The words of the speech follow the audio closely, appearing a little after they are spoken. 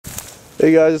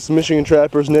Hey guys, it's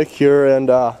Michigantrapper's Nick here, and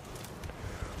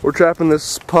we're trapping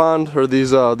this pond, or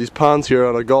these ponds here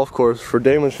on a golf course for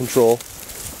damage control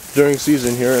during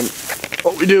season here. And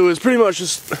what we do is pretty much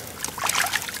just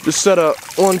set a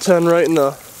 110 right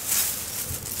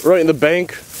in the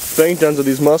bank ends of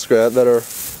these muskrat that are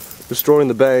destroying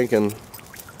the bank, and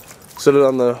set it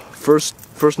on the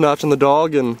first notch on the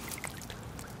dog, and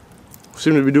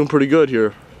seem to be doing pretty good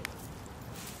here.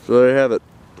 So there you have it.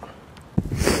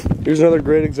 Here's another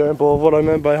great example of what I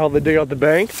meant by how they dig out the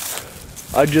bank.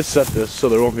 I just set this so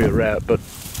there won't be a rat, but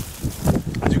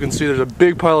as you can see, there's a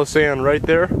big pile of sand right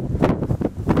there.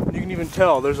 You can even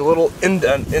tell there's a little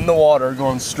indent in the water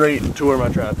going straight to where my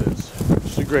trap is.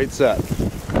 Just a great set.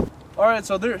 Alright,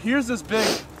 so here's this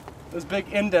big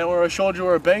indent where I showed you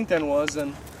where a bank end was,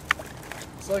 and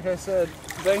it's like I said,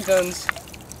 bank ends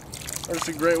are just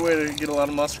a great way to get a lot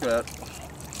of muskrat.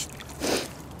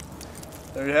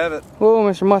 There you have it. Whoa,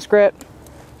 Mr. Muskrat.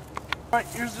 Alright,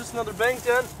 here's just another bank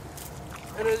den,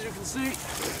 and as you can see,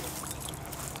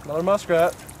 another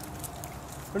muskrat.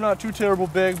 They're not too terrible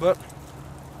big, but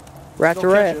Rat to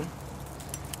rat.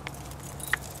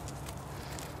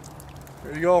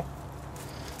 There you go.